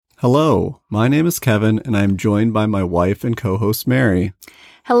Hello, my name is Kevin, and I'm joined by my wife and co-host Mary.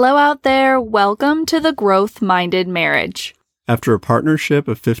 Hello out there. Welcome to the Growth-Minded Marriage. After a partnership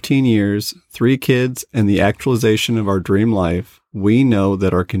of 15 years, 3 kids, and the actualization of our dream life, we know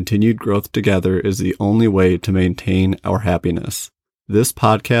that our continued growth together is the only way to maintain our happiness. This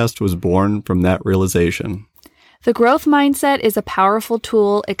podcast was born from that realization. The growth mindset is a powerful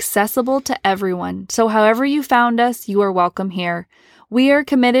tool accessible to everyone, so however you found us, you are welcome here. We are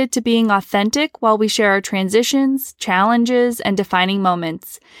committed to being authentic while we share our transitions, challenges, and defining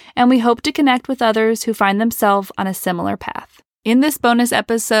moments, and we hope to connect with others who find themselves on a similar path. In this bonus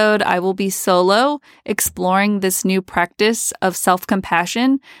episode, I will be solo, exploring this new practice of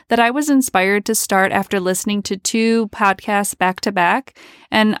self-compassion that I was inspired to start after listening to 2 podcasts back-to-back,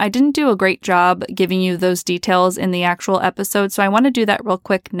 and I didn't do a great job giving you those details in the actual episode, so I want to do that real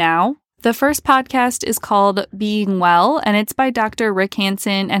quick now. The first podcast is called Being Well, and it's by Dr. Rick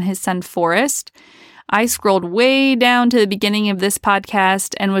Hanson and his son Forrest. I scrolled way down to the beginning of this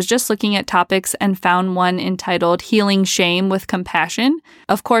podcast and was just looking at topics and found one entitled Healing Shame with Compassion.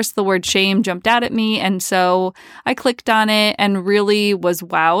 Of course, the word shame jumped out at me, and so I clicked on it and really was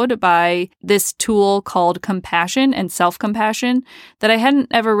wowed by this tool called compassion and self-compassion that I hadn't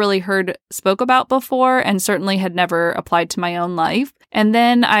ever really heard spoke about before and certainly had never applied to my own life. And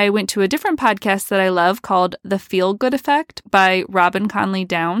then I went to a different podcast that I love called The Feel Good Effect by Robin Conley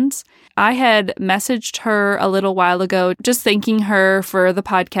Downs. I had messaged her a little while ago, just thanking her for the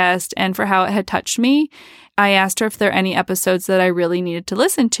podcast and for how it had touched me. I asked her if there are any episodes that I really needed to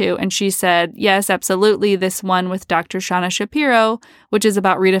listen to, and she said, yes, absolutely, this one with Dr. Shauna Shapiro, which is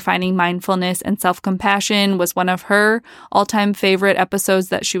about redefining mindfulness and self-compassion, was one of her all-time favorite episodes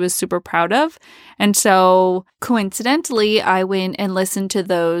that she was super proud of. And so, coincidentally, I went and listened to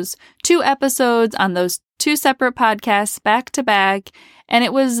those 2 episodes on those 2 separate podcasts back to back, and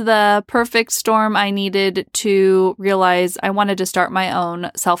it was the perfect storm I needed to realize I wanted to start my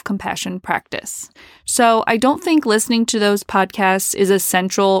own self-compassion practice. So I don't think listening to those podcasts is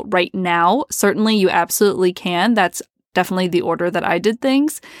essential right now. Certainly you absolutely can. That's definitely the order that I did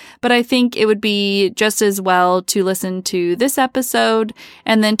things. But I think it would be just as well to listen to this episode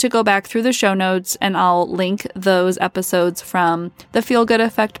and then to go back through the show notes, and I'll link those episodes from the Feel Good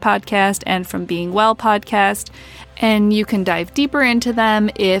Effect podcast and from Being Well podcast, and you can dive deeper into them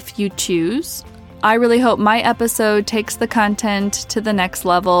if you choose. I really hope my episode takes the content to the next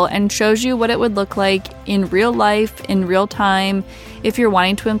level and shows you what it would look like in real life, in real time, if you're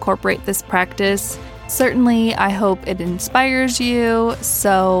wanting to incorporate this practice. Certainly, I hope it inspires you.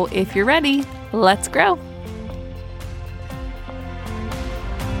 So if you're ready, let's grow.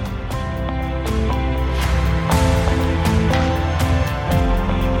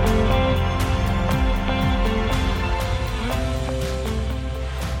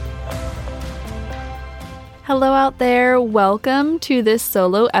 Hello out there. Welcome to this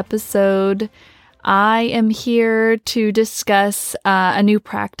solo episode. I am here to discuss a new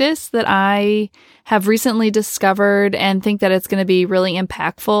practice that I have recently discovered and think that it's going to be really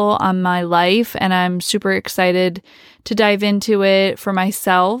impactful on my life, and I'm super excited to dive into it for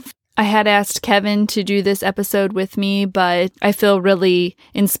myself. I had asked Kevin to do this episode with me, but I feel really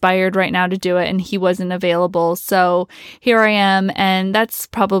inspired right now to do it, and he wasn't available. So here I am, and that's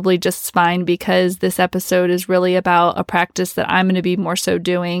probably just fine because this episode is really about a practice that I'm going to be more so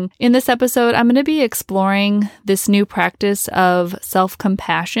doing. In this episode, I'm going to be exploring this new practice of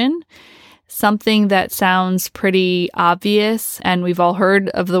self-compassion. Something that sounds pretty obvious, and we've all heard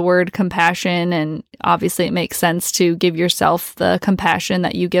of the word compassion, and obviously it makes sense to give yourself the compassion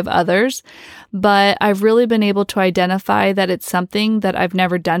that you give others. But I've really been able to identify that it's something that I've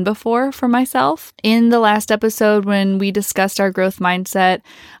never done before for myself. In the last episode, when we discussed our growth mindset,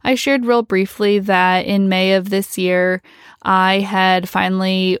 I shared real briefly that in May of this year, I had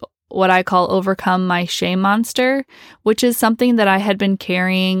finally what I call overcome my shame monster, which is something that I had been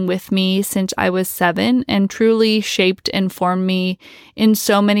carrying with me since I was 7 and truly shaped and formed me in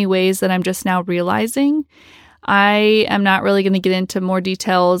so many ways that I'm just now realizing. I am not really going to get into more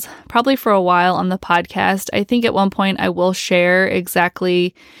details probably for a while on the podcast. I think at one point I will share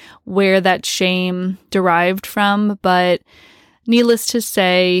exactly where that shame derived from, but needless to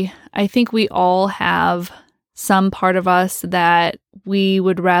say, I think we all have some part of us that we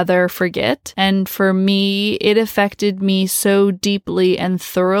would rather forget. And for me, it affected me so deeply and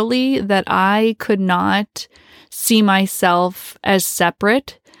thoroughly that I could not see myself as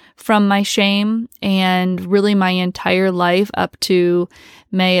separate from my shame. And really my entire life up to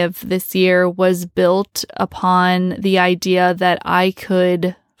May of this year was built upon the idea that I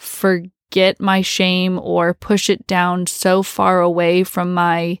could forget get my shame or push it down so far away from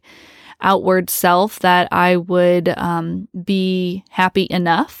my outward self that I would be happy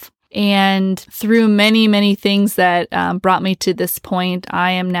enough. And through many, many things that brought me to this point,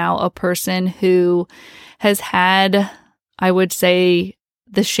 I am now a person who has had, I would say,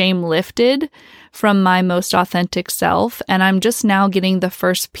 the shame lifted from my most authentic self. And I'm just now getting the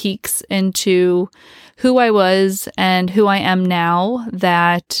first peeks into who I was and who I am now,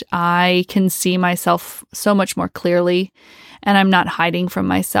 that I can see myself so much more clearly. And I'm not hiding from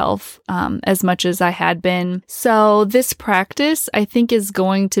myself as much as I had been. So this practice, I think, is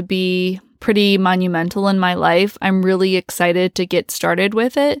going to be pretty monumental in my life. I'm really excited to get started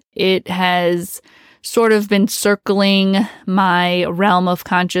with it. It has sort of been circling my realm of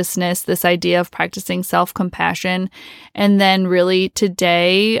consciousness, this idea of practicing self-compassion. And then really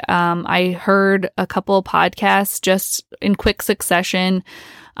today, I heard a couple of podcasts just in quick succession.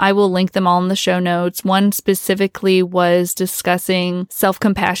 I will link them all in the show notes. One specifically was discussing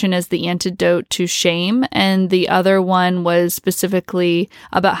self-compassion as the antidote to shame. And the other one was specifically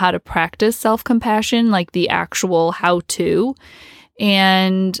about how to practice self-compassion, like the actual how-to.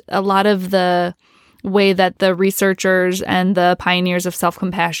 And a lot of the way that the researchers and the pioneers of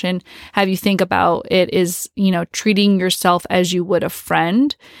self-compassion have you think about it is, treating yourself as you would a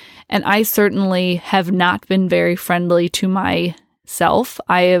friend. And I certainly have not been very friendly to myself.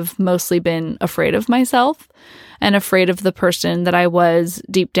 I have mostly been afraid of myself and afraid of the person that I was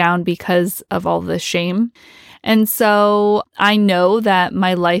deep down because of all the shame. And so I know that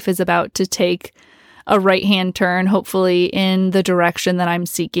my life is about to take a right-hand turn, hopefully in the direction that I'm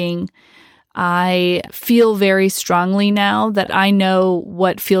seeking. I feel very strongly now that I know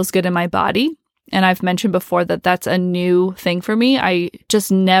what feels good in my body. And I've mentioned before that that's a new thing for me. I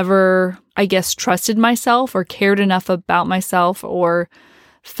just never, trusted myself or cared enough about myself or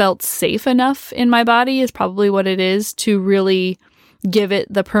felt safe enough in my body is probably what it is to really give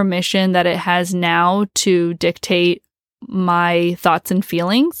it the permission that it has now to dictate my thoughts and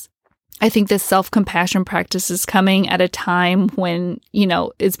feelings. I think this self-compassion practice is coming at a time when,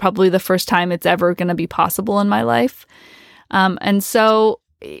 it's probably the first time it's ever going to be possible in my life. And so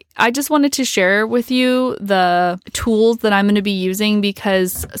I just wanted to share with you the tools that I'm going to be using,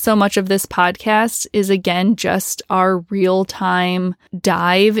 because so much of this podcast is, again, just our real-time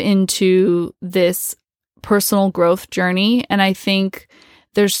dive into this personal growth journey. And I think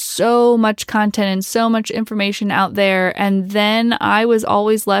there's so much content and so much information out there. And then I was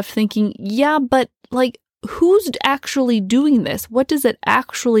always left thinking, yeah, but who's actually doing this? What does it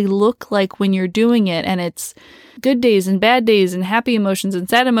actually look like when you're doing it? And it's good days and bad days and happy emotions and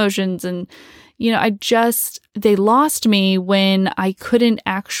sad emotions. And, they lost me when I couldn't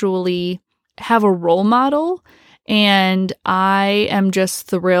actually have a role model. And I am just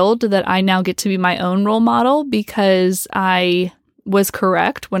thrilled that I now get to be my own role model, because I was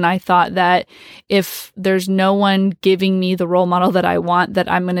correct when I thought that if there's no one giving me the role model that I want,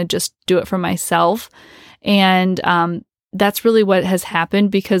 that I'm going to just do it for myself. And that's really what has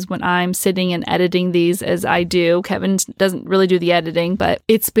happened, because when I'm sitting and editing these as I do, Kevin doesn't really do the editing, but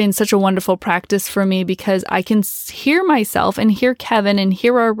it's been such a wonderful practice for me, because I can hear myself and hear Kevin and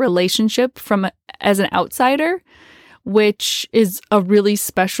hear our relationship as an outsider, which is a really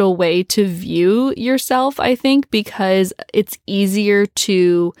special way to view yourself, I think, because it's easier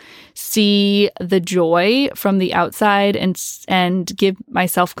to see the joy from the outside and give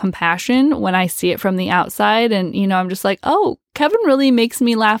myself compassion when I see it from the outside. And, I'm just like, oh, Kevin really makes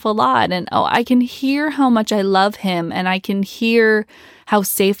me laugh a lot. And, oh, I can hear how much I love him, and I can hear how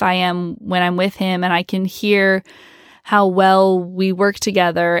safe I am when I'm with him, and I can hear how well we work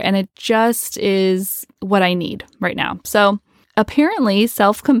together. And it just is what I need right now. So apparently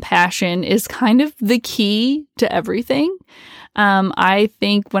self-compassion is kind of the key to everything. I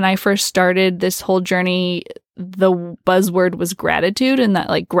think when I first started this whole journey, the buzzword was gratitude, and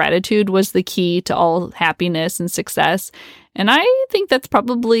that gratitude was the key to all happiness and success. And I think that's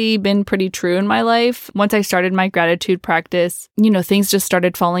probably been pretty true in my life. Once I started my gratitude practice, things just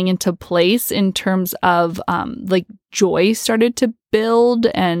started falling into place in terms of joy started to build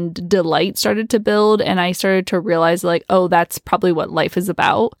and delight started to build. And I started to realize oh, that's probably what life is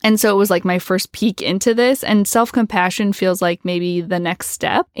about. And so it was my first peek into this, and self-compassion feels like maybe the next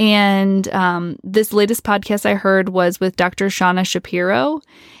step. And this latest podcast I heard was with Dr. Shauna Shapiro.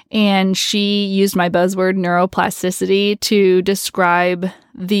 And she used my buzzword neuroplasticity to describe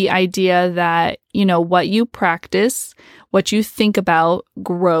the idea that, what you practice, what you think about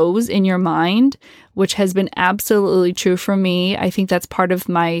grows in your mind, which has been absolutely true for me. I think that's part of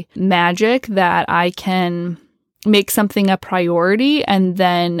my magic, that I can make something a priority, and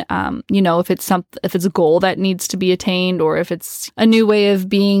then, if it's a goal that needs to be attained, or if it's a new way of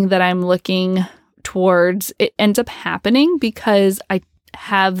being that I'm looking towards, it ends up happening because I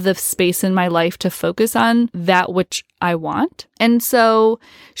have the space in my life to focus on that which I want. And so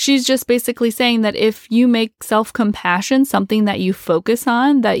she's just basically saying that if you make self-compassion something that you focus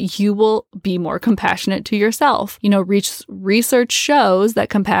on, that you will be more compassionate to yourself. Research shows that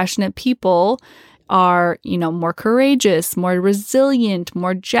compassionate people are, more courageous, more resilient,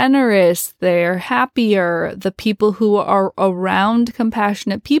 more generous, they're happier. The people who are around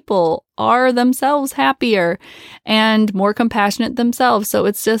compassionate people are themselves happier and more compassionate themselves. So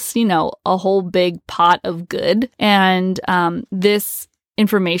it's just, a whole big pot of good. And this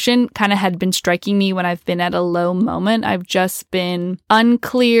information kind of had been striking me when I've been at a low moment. I've just been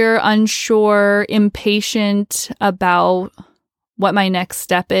unclear, unsure, impatient about what my next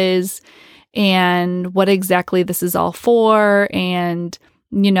step is and what exactly this is all for. And,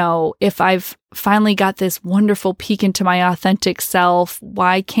 if I've finally got this wonderful peek into my authentic self,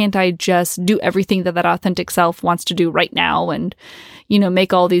 why can't I just do everything that authentic self wants to do right now and,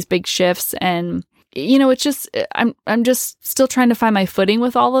 make all these big shifts? And, it's just, I'm just still trying to find my footing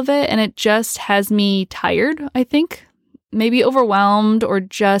with all of it. And it just has me tired, I think. Maybe overwhelmed or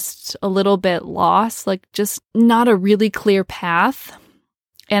just a little bit lost, like just not a really clear path.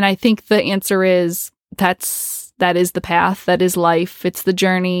 And I think the answer is that is the path, that is life, it's the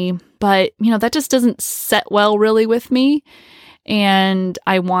journey. But, that just doesn't set well really with me. And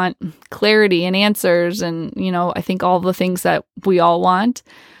I want clarity and answers and, I think all the things that we all want.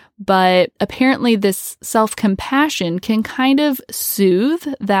 But apparently this self-compassion can kind of soothe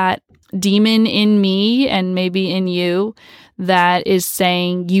that demon in me and maybe in you that is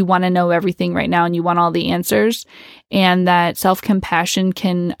saying you want to know everything right now and you want all the answers. And that self-compassion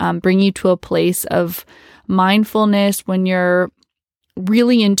can bring you to a place of mindfulness when you're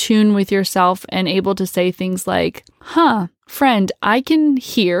really in tune with yourself and able to say things like, friend, I can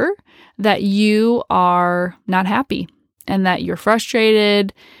hear that you are not happy and that you're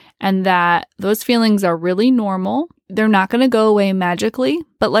frustrated and that those feelings are really normal. They're not going to go away magically,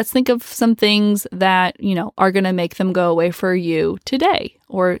 but let's think of some things that, are going to make them go away for you today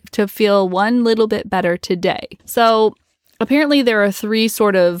or to feel one little bit better today. So apparently there are 3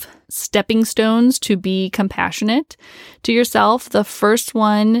 sort of stepping stones to be compassionate to yourself. The first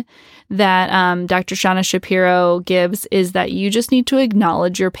one that Dr. Shauna Shapiro gives is that you just need to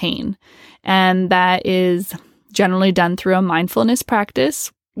acknowledge your pain. And that is generally done through a mindfulness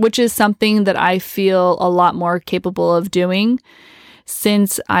practice, which is something that I feel a lot more capable of doing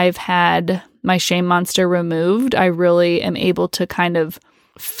since I've had my shame monster removed. I really am able to kind of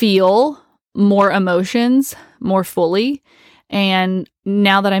feel more emotions more fully. And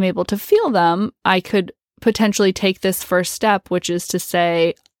now that I'm able to feel them, I could potentially take this first step, which is to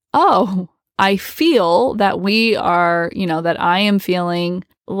say, I feel that we are, that I am feeling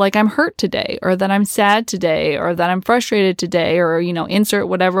like I'm hurt today, or that I'm sad today, or that I'm frustrated today, or, insert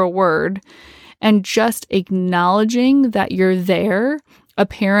whatever word. And just acknowledging that you're there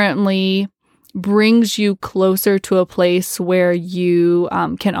apparently brings you closer to a place where you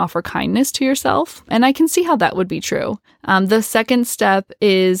can offer kindness to yourself. And I can see how that would be true. The second step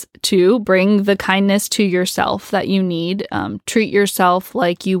is to bring the kindness to yourself that you need. Treat yourself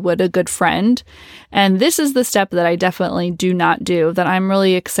like you would a good friend. And this is the step that I definitely do not do, that I'm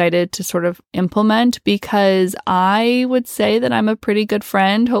really excited to sort of implement, because I would say that I'm a pretty good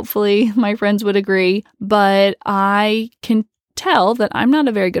friend. Hopefully my friends would agree, but I can tell that I'm not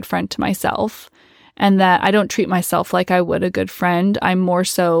a very good friend to myself and that I don't treat myself like I would a good friend. I more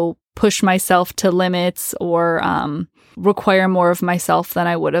so push myself to limits or require more of myself than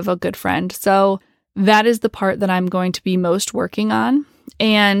I would of a good friend. So that is the part that I'm going to be most working on.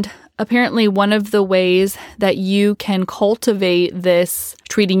 And apparently one of the ways that you can cultivate this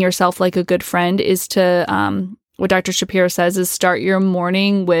treating yourself like a good friend is to, what Dr. Shapiro says is start your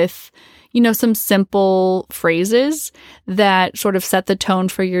morning with some simple phrases that sort of set the tone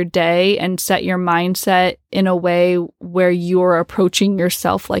for your day and set your mindset in a way where you're approaching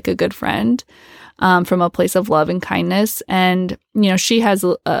yourself like a good friend from a place of love and kindness. And, she has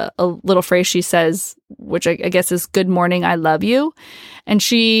a little phrase she says, which I guess is "Good morning, I love you." And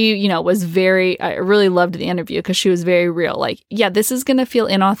she, was I really loved the interview because she was very real. Like, yeah, this is going to feel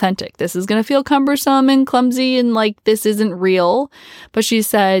inauthentic. This is going to feel cumbersome and clumsy and like this isn't real. But she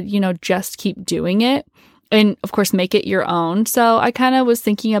said, just keep doing it. And of course, make it your own. So I kind of was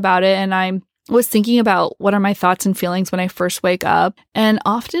thinking about it, and I was thinking about what are my thoughts and feelings when I first wake up. And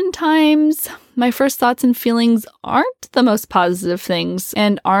oftentimes my first thoughts and feelings aren't the most positive things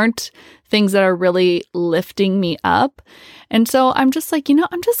and aren't things that are really lifting me up. And so I'm just like,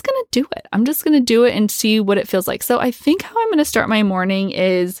 I'm just going to do it. I'm just going to do it and see what it feels like. So I think how I'm going to start my morning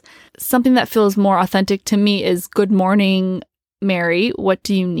is something that feels more authentic to me is good morning, Mary. What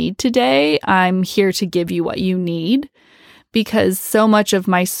do you need today? I'm here to give you what you need, because so much of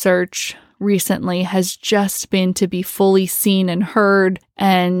my search recently has just been to be fully seen and heard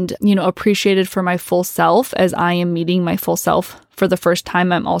and, appreciated for my full self. As I am meeting my full self for the first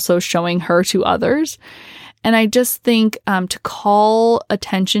time, I'm also showing her to others. And I just think to call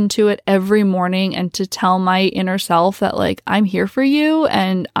attention to it every morning and to tell my inner self that, like, I'm here for you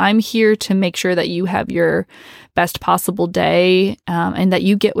and I'm here to make sure that you have your best possible day and that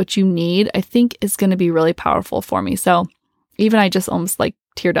you get what you need, I think is going to be really powerful for me. So even I just almost like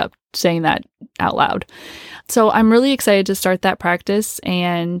teared up saying that out loud. So I'm really excited to start that practice,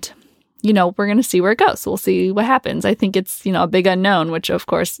 and we're going to see where it goes. We'll see what happens. I think it's, a big unknown, which of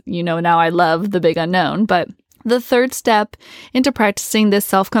course, now I love the big unknown. But the third step into practicing this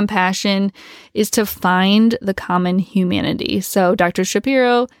self-compassion is to find the common humanity. So Dr.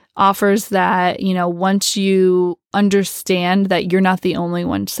 Shapiro offers that, once you understand that you're not the only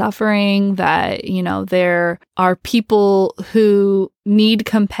one suffering, that, there are people who need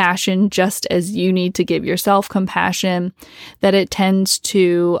compassion just as you need to give yourself compassion, that it tends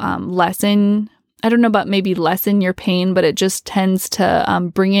to lessen, I don't know about maybe lessen your pain, but it just tends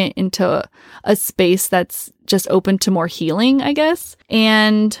to bring it into a space that's just open to more healing, I guess.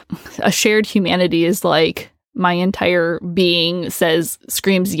 And a shared humanity is like, my entire being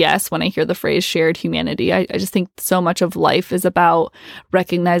screams yes when I hear the phrase shared humanity. I just think so much of life is about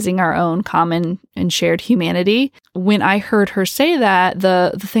recognizing our own common and shared humanity. When I heard her say that,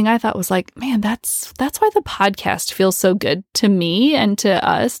 the thing I thought was like, man, that's why the podcast feels so good to me and to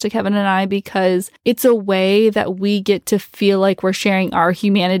us, to Kevin and I, because it's a way that we get to feel like we're sharing our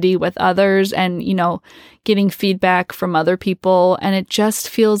humanity with others and, getting feedback from other people. And it just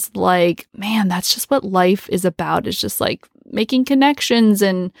feels like, man, that's just what life is about. It's just like making connections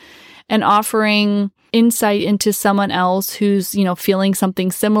and offering insight into someone else who's, feeling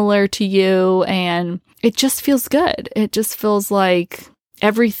something similar to you. And it just feels good. It just feels like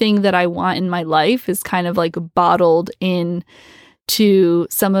everything that I want in my life is kind of like bottled in to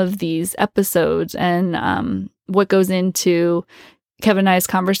some of these episodes, and what goes into Kevin and I's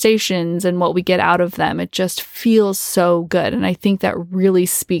conversations and what we get out of them. It just feels so good. And I think that really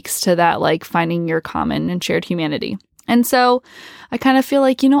speaks to that, like finding your common and shared humanity. And so I kind of feel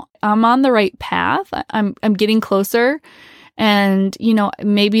like, I'm on the right path. I'm getting closer. And,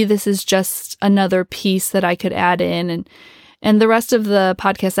 maybe this is just another piece that I could add in. And the rest of the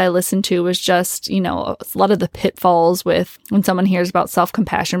podcast I listened to was just, a lot of the pitfalls with when someone hears about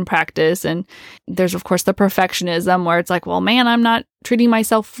self-compassion practice. And there's, of course, the perfectionism where it's like, well, man, I'm not treating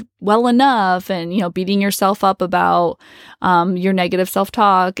myself well enough, and, beating yourself up about your negative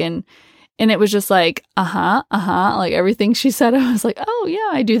self-talk. And it was just like, like everything she said, I was like, oh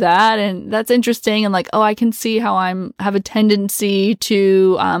yeah, I do that. And that's interesting. And like, oh, I can see how have a tendency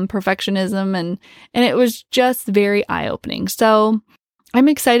to perfectionism. And it was just very eye-opening. So I'm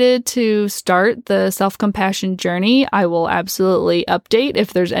excited to start the self-compassion journey. I will absolutely update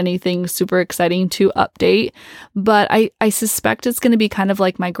if there's anything super exciting to update. But I suspect it's going to be kind of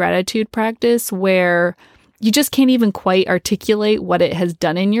like my gratitude practice, where you just can't even quite articulate what it has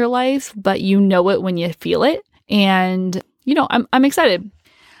done in your life, but you know it when you feel it. And, I'm excited.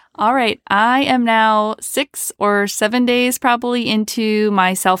 All right. I am now 6 or 7 days probably into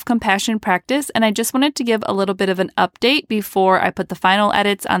my self-compassion practice. And I just wanted to give a little bit of an update before I put the final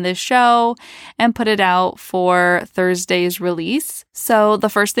edits on this show and put it out for Thursday's release. So the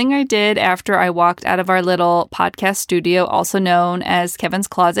first thing I did after I walked out of our little podcast studio, also known as Kevin's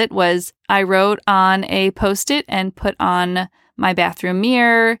Closet, was I wrote on a Post-it and put on my bathroom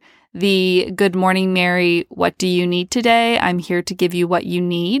mirror the "Good morning, Mary. What do you need today? I'm here to give you what you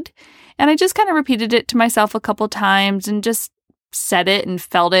need." And I just kind of repeated it to myself a couple times and just said it and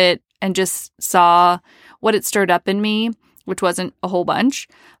felt it and just saw what it stirred up in me, which wasn't a whole bunch.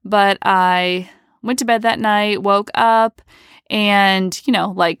 But I went to bed that night, woke up, and,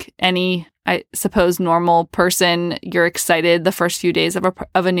 like any, I suppose, normal person, you're excited the first few days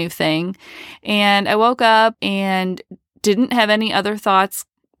of a new thing. And I woke up and didn't have any other thoughts.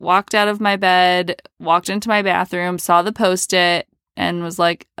 Walked out of my bed, walked into my bathroom, saw the Post-it, and was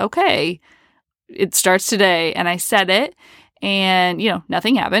like, okay, it starts today. And I said it, and,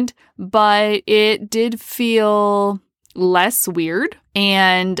 nothing happened, but it did feel less weird.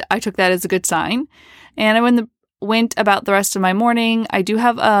 And I took that as a good sign. And I went about the rest of my morning. I do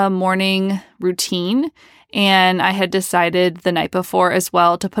have a morning routine, And I had decided the night before as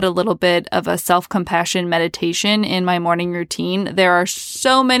well to put a little bit of a self-compassion meditation in my morning routine. There are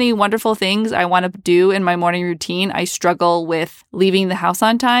so many wonderful things I want to do in my morning routine. I struggle with leaving the house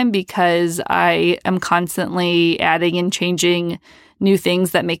on time because I am constantly adding and changing new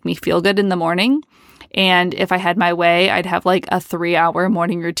things that make me feel good in the morning. And if I had my way, I'd have like a 3-hour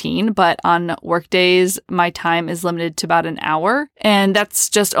morning routine. But on work days, my time is limited to about an hour. And that's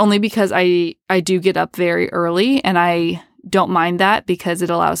just only because I do get up very early, and I don't mind that because it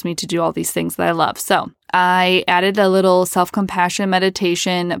allows me to do all these things that I love. So I added a little self-compassion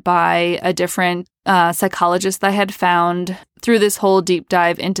meditation by a different psychologist that I had found through this whole deep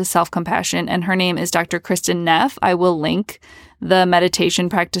dive into self-compassion. And her name is Dr. Kristin Neff. I will link the meditation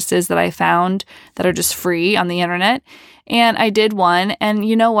practices that I found that are just free on the internet. And I did one, and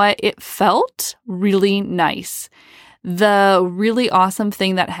you know what? It felt really nice. The really awesome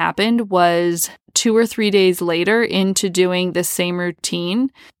thing that happened was 2 or 3 days later into doing the same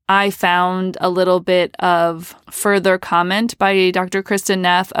routine, I found a little bit of further comment by Dr. Kristin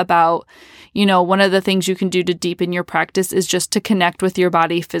Neff about, one of the things you can do to deepen your practice is just to connect with your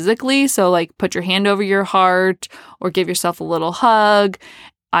body physically. So like put your hand over your heart or give yourself a little hug.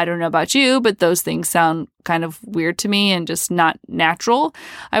 I don't know about you, but those things sound kind of weird to me and just not natural.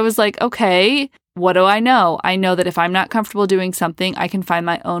 I was like, okay, what do I know? I know that if I'm not comfortable doing something, I can find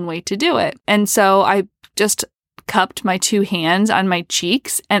my own way to do it. And so I just cupped my 2 hands on my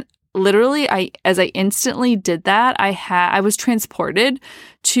cheeks, and literally, as I instantly did that, I was transported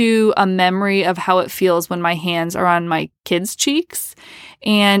to a memory of how it feels when my hands are on my kids' cheeks.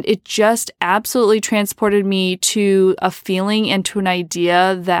 And it just absolutely transported me to a feeling and to an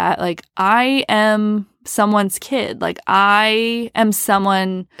idea that like I am someone's kid. Like I am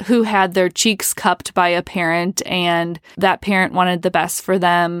someone who had their cheeks cupped by a parent, and that parent wanted the best for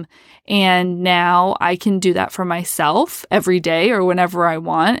them. And now I can do that for myself every day or whenever I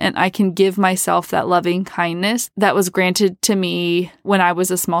want. And I can give myself that loving kindness that was granted to me when I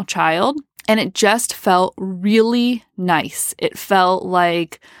was a small child. And it just felt really nice. It felt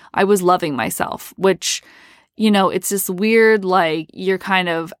like I was loving myself, which, it's this weird, like you're kind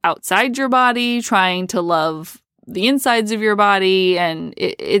of outside your body trying to love the insides of your body. And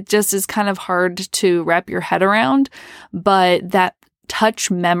it just is kind of hard to wrap your head around. But that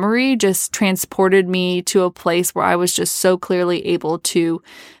touch memory just transported me to a place where I was just so clearly able to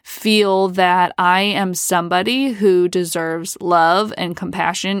feel that I am somebody who deserves love and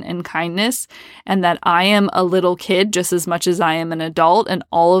compassion and kindness, and that I am a little kid just as much as I am an adult, and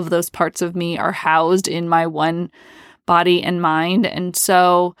all of those parts of me are housed in my one body and mind. And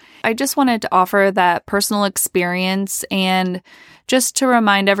so I just wanted to offer that personal experience, and just to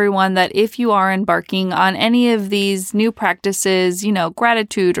remind everyone that if you are embarking on any of these new practices,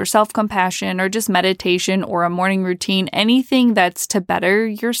 gratitude or self-compassion or just meditation or a morning routine, anything that's to better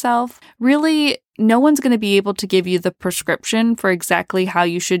yourself, really no one's going to be able to give you the prescription for exactly how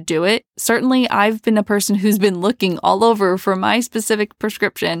you should do it. Certainly, I've been a person who's been looking all over for my specific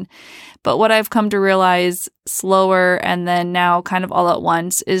prescription. But what I've come to realize slower and then now kind of all at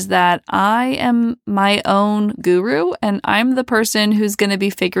once is that I am my own guru, and I'm the person who's going to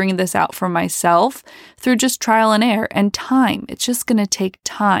be figuring this out for myself through just trial and error and time. It's just going to take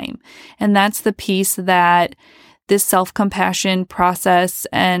time. And that's the piece that this self-compassion process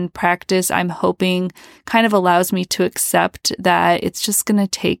and practice, I'm hoping, kind of allows me to accept that it's just going to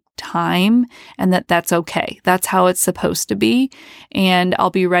take time and that that's okay. That's how it's supposed to be. And I'll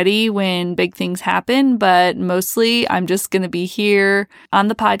be ready when big things happen, but mostly I'm just going to be here on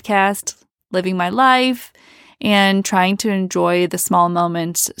the podcast, living my life and trying to enjoy the small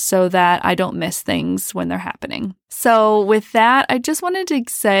moments so that I don't miss things when they're happening. So with that, I just wanted to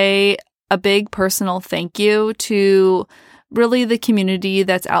say a big personal thank you to really the community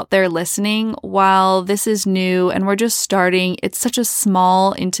that's out there listening. While this is new and we're just starting, it's such a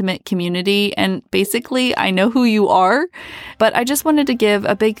small, intimate community. And basically, I know who you are, but I just wanted to give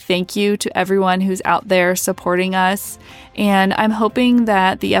a big thank you to everyone who's out there supporting us. And I'm hoping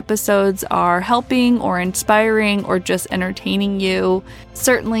that the episodes are helping or inspiring or just entertaining you.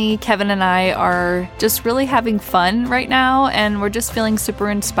 Certainly, Kevin and I are just really having fun right now, and we're just feeling super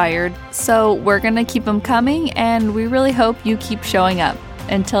inspired. So we're going to keep them coming, and we really hope you keep showing up.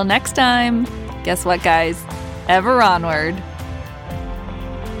 Until next time, guess what, guys? Ever onward.